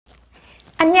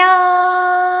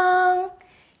안녕!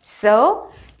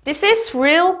 So, this is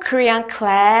Real Korean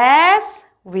class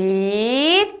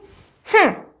with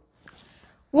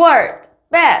World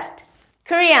Best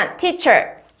Korean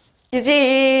Teacher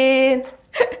Eugene.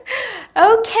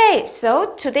 Okay,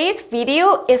 so today's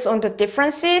video is on the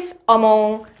differences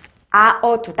among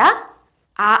아어두다,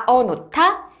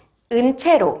 아어놓다,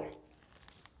 은채로.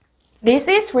 This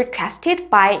is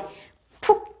requested by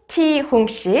푹티홍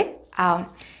씨.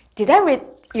 Did I read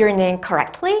your name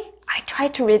correctly? I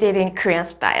tried to read it in Korean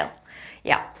style.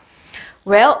 Yeah.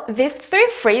 Well, these three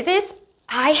phrases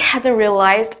I hadn't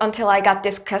realized until I got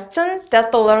this question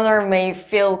that the learner may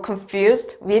feel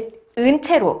confused with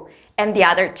은채로 and the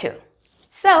other two.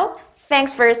 So,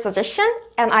 thanks for your suggestion,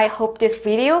 and I hope this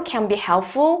video can be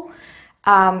helpful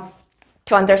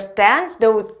to understand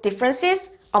those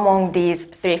differences among these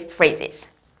three phrases.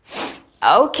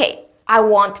 Okay, I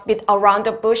won't beat around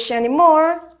the bush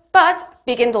anymore, but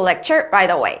begin the lecture right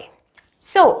away.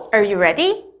 So, are you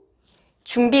ready?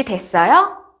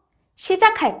 준비됐어요?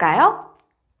 시작할까요?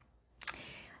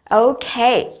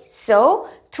 Okay, so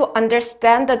to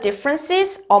understand the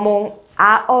differences among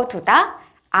아어두다,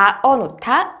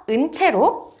 아어놓다,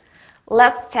 은채로,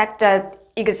 let's check the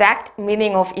exact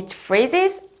meaning of each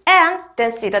phrases and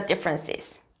then see the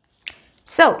differences.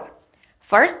 So,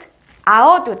 first,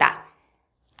 아어두다.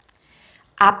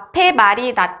 앞에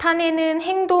말이 나타내는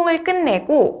행동을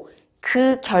끝내고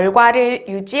그 결과를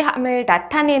유지함을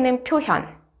나타내는 표현.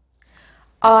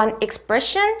 An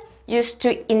expression used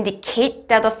to indicate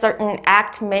that a certain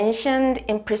act mentioned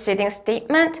in preceding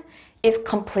statement is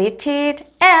completed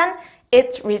and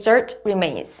its result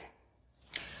remains.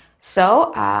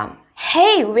 So,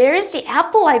 hey, where is the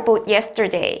apple I bought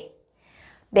yesterday?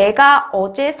 내가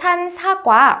어제 산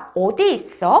사과 어디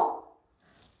있어?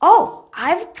 Oh,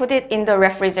 I've put it in the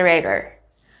refrigerator.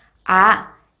 아,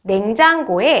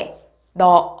 냉장고에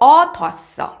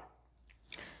넣어뒀어.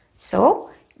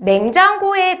 So,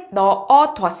 냉장고에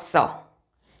넣어뒀어.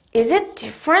 Is it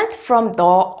different from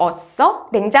넣었어?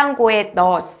 냉장고에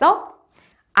넣었어?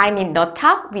 I mean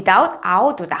넣다 without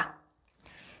아어두다.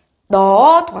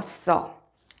 넣어뒀어.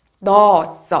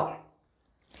 넣었어.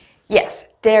 Yes,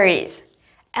 there is.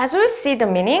 As we see the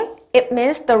meaning, it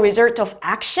means the result of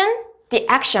action. The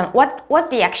action, what's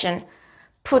the action?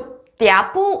 Put the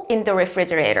apple in the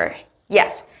refrigerator.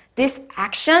 Yes, this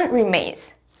action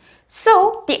remains.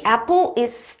 So, the apple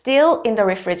is still in the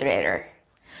refrigerator.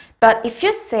 But if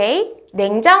you say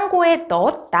냉장고에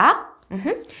넣었다,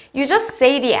 you just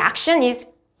say the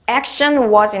action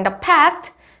was in the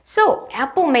past, so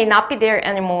apple may not be there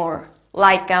anymore.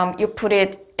 Like you put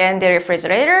it in the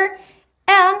refrigerator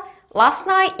and last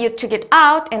night you took it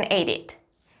out and ate it.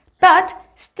 But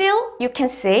still, you can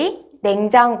say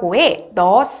냉장고에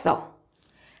넣었어.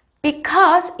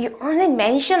 Because you only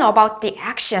mention about the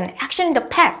action in the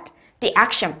past. The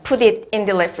action, put it in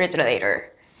the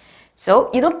refrigerator. So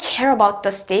you don't care about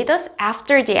the status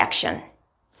after the action.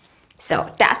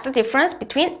 So that's the difference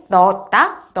between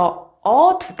넣었다,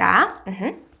 넣어두다.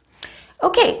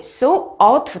 Okay, so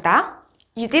어두다,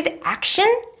 you did action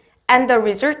and the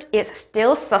result is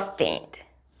still sustained.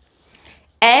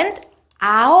 And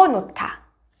아어놓다.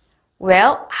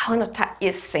 Well, 아어놓다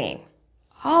is same.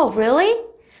 Oh, really?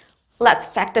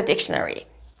 Let's check the dictionary.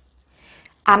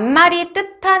 앞말이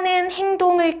뜻하는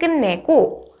행동을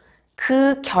끝내고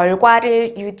그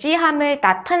결과를 유지함을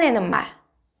나타내는 말.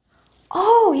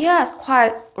 Oh, yes,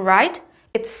 quite right.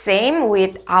 It's same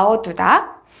with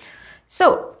아어두다.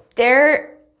 So,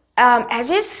 there,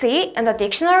 as you see in the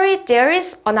dictionary, there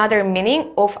is another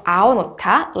meaning of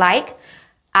아어놓다, like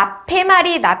앞에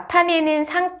말이 나타내는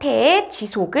상태의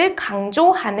지속을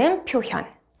강조하는 표현.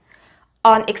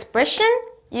 An expression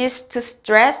used to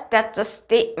stress that the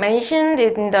state mentioned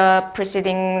in the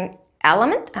preceding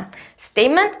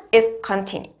statement is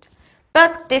continued.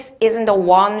 But this isn't the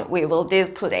one we will do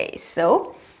today.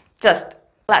 So, just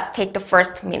let's take the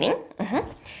first meaning.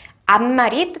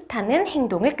 앞말이 뜻하는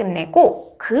행동을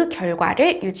끝내고 그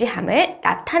결과를 유지함을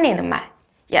나타내는 말.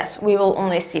 Yes, we will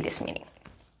only see this meaning.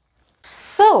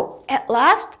 So, at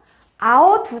last,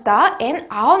 아어두다 and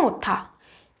아어놓다.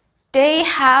 They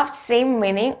have same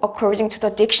meaning according to the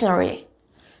dictionary.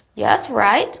 Yes,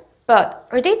 right? But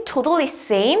are they totally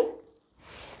same?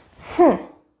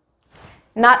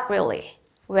 Not really.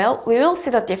 Well, we will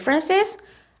see the differences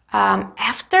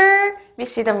after we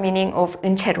see the meaning of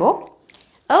은채로.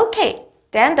 Okay,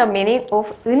 then the meaning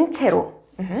of 은채로.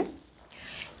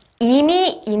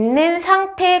 이미 있는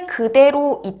상태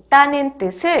그대로 있다는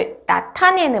뜻을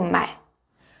나타내는 말.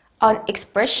 An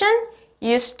expression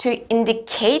used to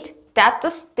indicate that the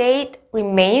state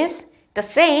remains the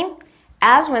same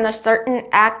as when a certain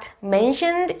act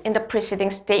mentioned in the preceding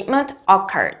statement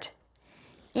occurred.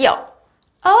 Yo.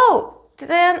 Oh,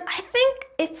 then I think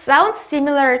it sounds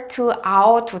similar to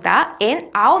아오두다 in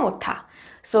아오노타.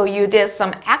 So you did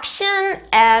some action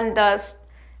and the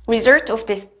result of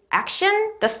this action,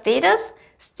 the status,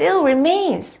 still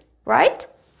remains, right?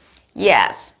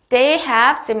 Yes, they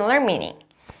have similar meaning.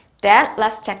 Then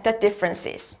let's check the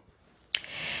differences.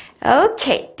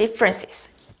 Okay, differences.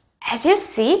 As you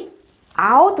see,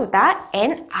 아오두다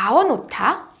and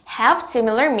아오노타 have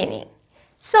similar meaning.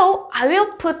 So I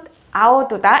will put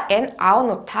아오두다 and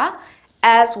아오노타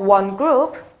as one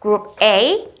group, group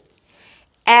A,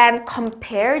 and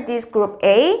compare this group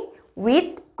A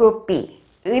with group B,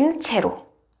 은채로.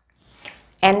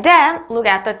 And then look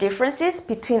at the differences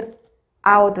between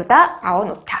아오두다,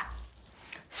 아오노타.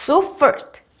 So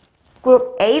first,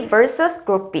 group A versus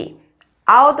group B.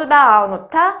 아오두다,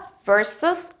 아오노타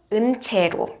versus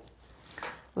은채로.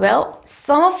 Well,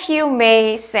 some of you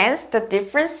may sense the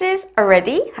differences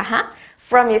already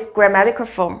from its grammatical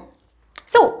form.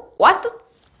 So, what's the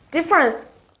difference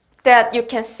that you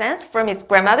can sense from its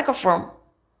grammatical form?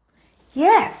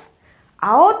 Yes,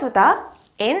 아오두다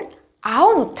and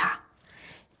아오노타.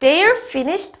 They are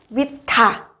finished with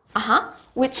타,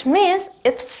 which means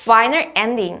it's final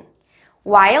ending,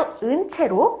 while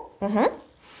은채로,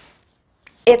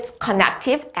 it's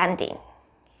connective ending.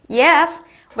 Yes,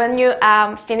 when you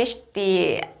finish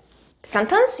the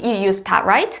sentence, you use 타,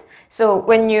 right? So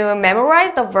when you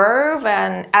memorize the verb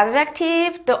and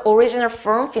adjective, the original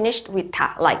form finished with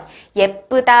타, like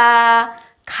예쁘다,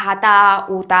 가다,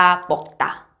 오다,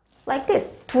 먹다. Like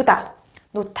this, 두다,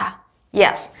 놓다.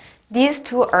 Yes, these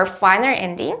two are final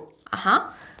ending.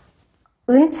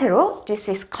 은채로, this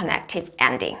is connective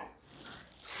ending.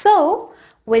 So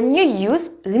when you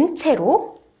use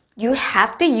은채로, you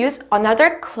have to use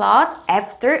another clause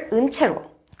after 은채로.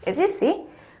 As you see,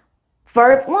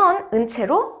 verb 1,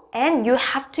 은채로, and you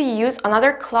have to use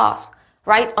another clause,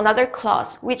 right? Another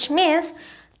clause, which means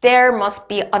there must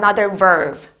be another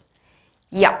verb.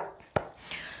 Yeah.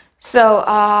 So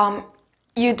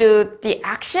you do the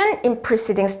action in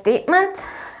preceding statement,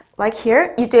 like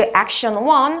here, you do action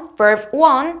 1, verb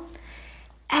 1,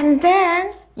 and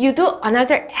then you do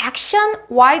another action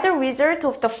while the result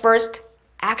of the first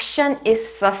action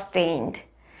is sustained.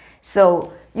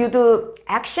 So you do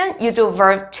action, you do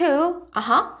verb 2,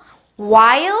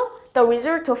 while the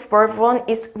result of verb 1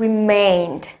 is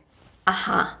remained.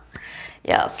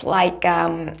 Yes, like,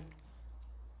 yeah.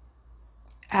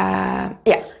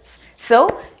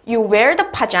 So you wear the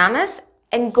pajamas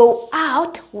and go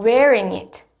out wearing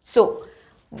it. So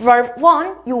verb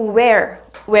 1, you wear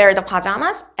the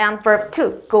pajamas, and verb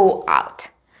 2, go out.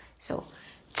 So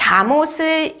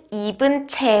잠옷을 입은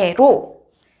채로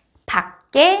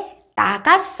밖에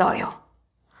나갔어요.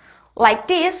 Like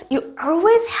this, you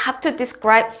always have to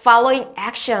describe following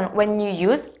action when you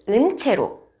use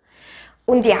은채로.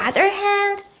 On the other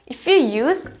hand, if you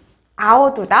use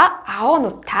아오두다,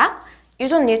 아오노타, you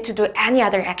don't need to do any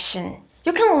other action.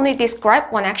 You can only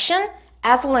describe one action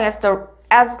as long as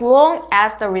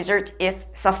the result is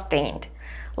sustained.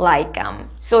 Like,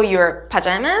 so your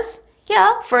pajamas,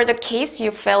 yeah, for the case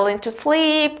you fell into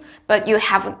sleep, but you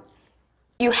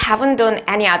haven't done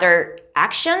any other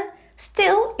action,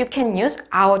 still you can use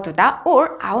아오두다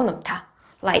or 아오노타.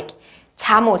 Like,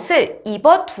 잠옷을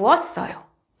입어 두었어요.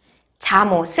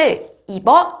 잠옷을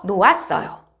입어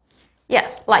놓았어요.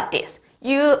 Yes, like this.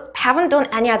 You haven't done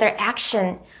any other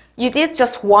action. You did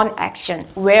just one action,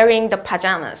 wearing the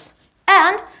pajamas.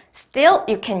 And still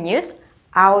you can use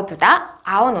아오두다,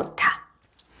 아오노타.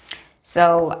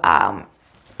 So,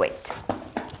 wait.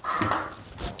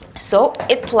 So,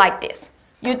 it's like this.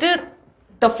 You do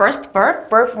the first verb,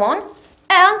 verb 1,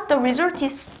 and the result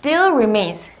is still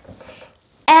remains.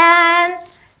 And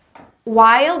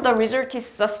while the result is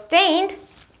sustained,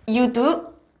 you do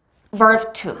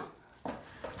verb 2.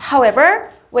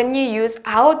 However, when you use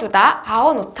아오두다,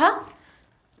 아오노타,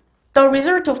 the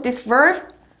result of this verb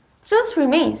just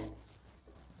remains.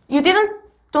 You didn't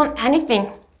do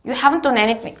anything. You haven't done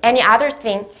anything, any other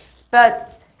thing,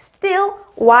 but still,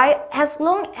 as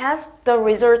long as the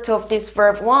result of this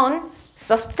verb 1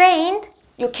 sustained,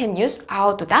 you can use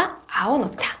아오두다,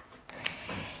 아오노타.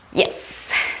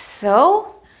 Yes.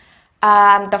 So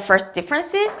the first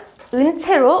difference is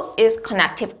은채로 is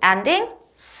connective ending.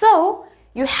 So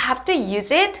you have to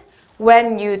use it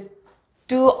when you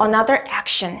do another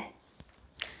action.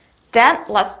 Then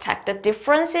let's check the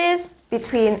differences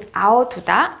between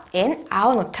아오두다 and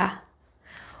아오노타.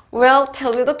 Well,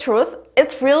 tell you the truth,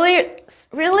 it's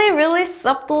really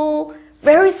subtle,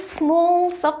 very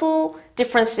small, subtle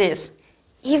differences.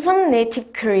 even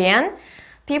native Korean,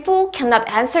 people cannot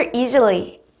answer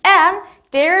easily. And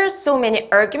there are so many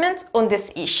arguments on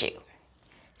this issue.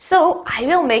 So I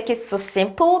will make it so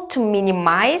simple to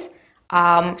minimize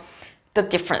the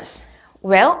difference.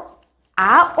 Well,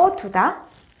 두다.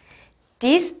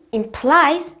 This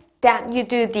implies that you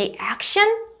do the action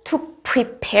to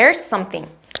prepare something.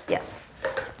 Yes,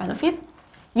 benefit.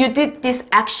 You did this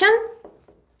action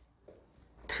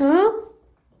to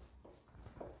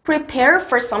prepare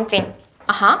for something.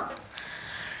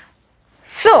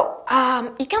 So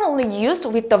you can only use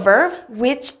with the verb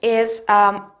which is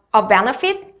a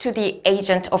benefit to the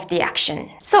agent of the action.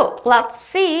 So let's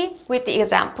see with the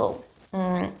example.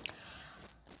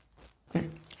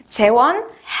 Jaewon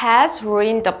has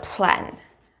ruined the plan.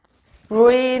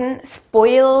 Ruin,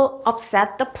 spoil,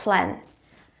 upset the plan.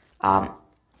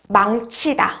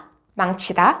 망치다.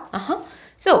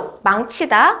 So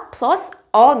망치다 plus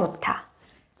어놓다.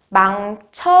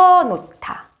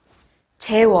 망쳐놓다.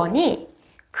 재원이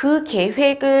그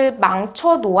계획을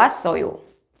망쳐 놓았어요.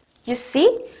 You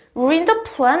see, ruin the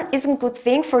plan isn't a good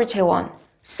thing for 재원.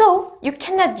 So you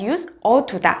cannot use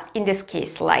어두다 in this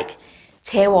case, like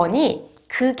재원이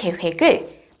그 계획을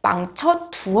망쳐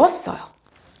두었어요.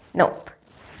 Nope.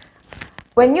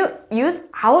 When you use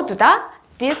아우두다,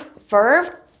 this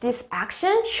verb, this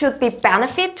action should be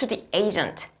benefit to the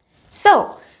agent.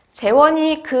 So,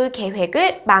 재원이 그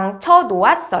계획을 망쳐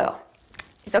놓았어요.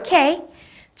 It's okay.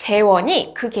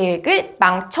 재원이 그 계획을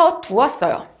망쳐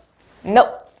두었어요. No.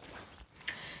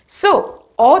 So,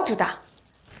 어두다.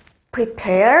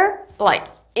 Prepare, like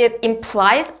it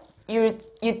implies you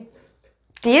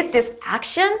did this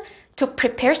action to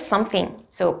prepare something.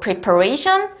 So,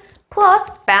 preparation plus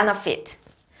benefit.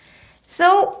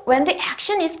 So, when the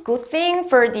action is good thing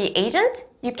for the agent,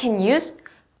 you can use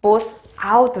both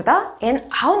아우두다 and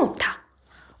아우놓다.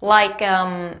 Like,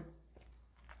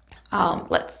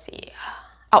 let's see.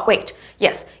 Oh, wait.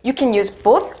 Yes, you can use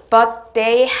both, but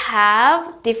they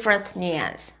have different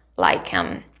nuance. Like,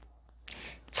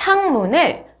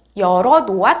 창문을 열어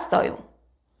놓았어요.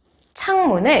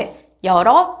 창문을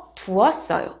열어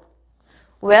두었어요.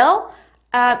 Well,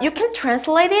 you can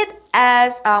translate it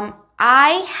as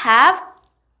I have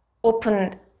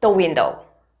opened the window.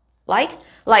 Like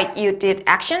you did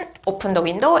action, open the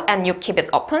window, and you keep it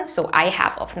open. So I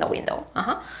have opened the window.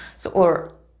 So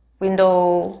or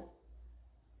window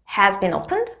has been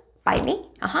opened by me.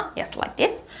 Yes, like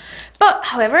this. But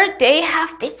however, they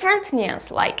have different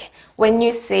nuance. Like when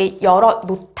you say 열어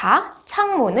놓다,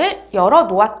 창문을 열어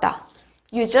놓았다.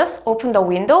 You just open the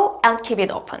window and keep it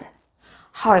open.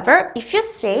 However, if you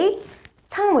say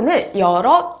창문을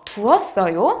열어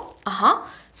두었어요,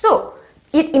 so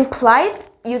it implies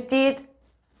you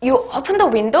open the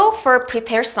window for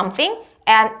prepare something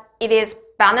and it is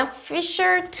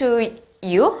beneficial to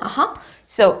you.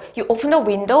 So you open the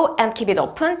window and keep it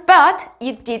open, but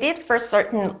you did it for a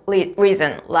certain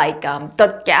reason, like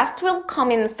the guest will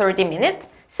come in 30 minutes,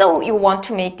 so you want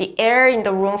to make the air in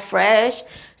the room fresh,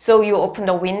 so you open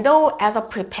the window as a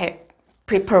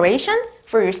preparation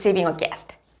for receiving a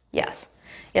guest. Yes,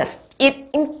 it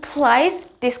implies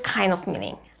this kind of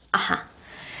meaning.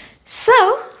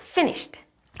 So, finished.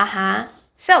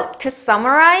 So, to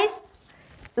summarize,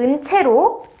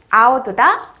 은채로,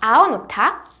 아우두다,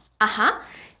 아우놓다.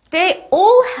 They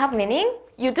all have meaning.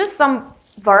 You do some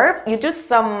verb, you do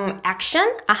some action,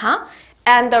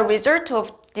 and the result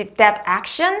of that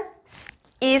action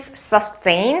is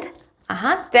sustained.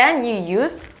 Then you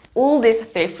use all these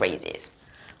three phrases.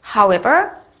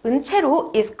 However,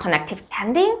 은채로 is connective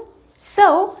ending,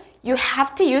 so you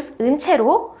have to use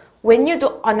은채로 when you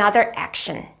do another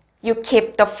action. You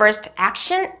keep the first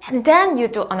action and then you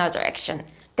do another action.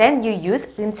 Then you use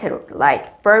은채로,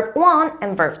 like verb 1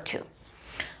 and verb 2.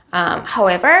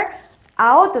 However,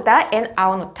 아우두다 and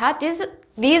아우놓다,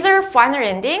 these are final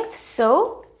endings,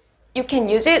 so you can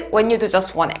use it when you do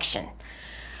just one action.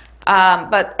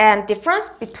 And difference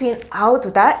between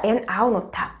아우두다 and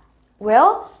아우놓다.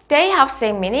 Well, they have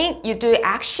same meaning. You do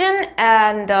action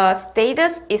and the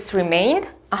status is remained.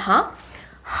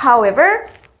 However,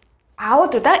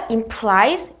 아우두다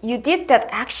implies you did that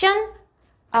action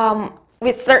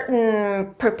with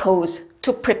certain purpose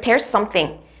to prepare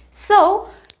something. So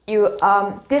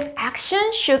this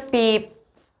action should be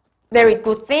very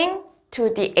good thing to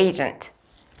the agent.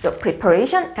 So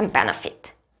preparation and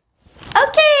benefit.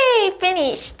 Okay,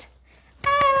 finished.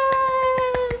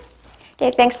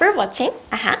 Okay, thanks for watching.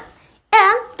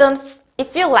 And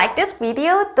if you like this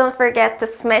video, don't forget to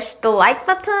smash the like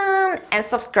button and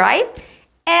subscribe.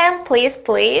 And please,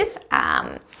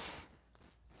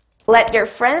 let your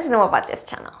friends know about this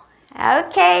channel.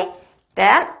 Okay,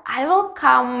 Then I will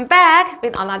come back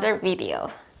with another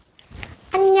video.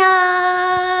 안녕!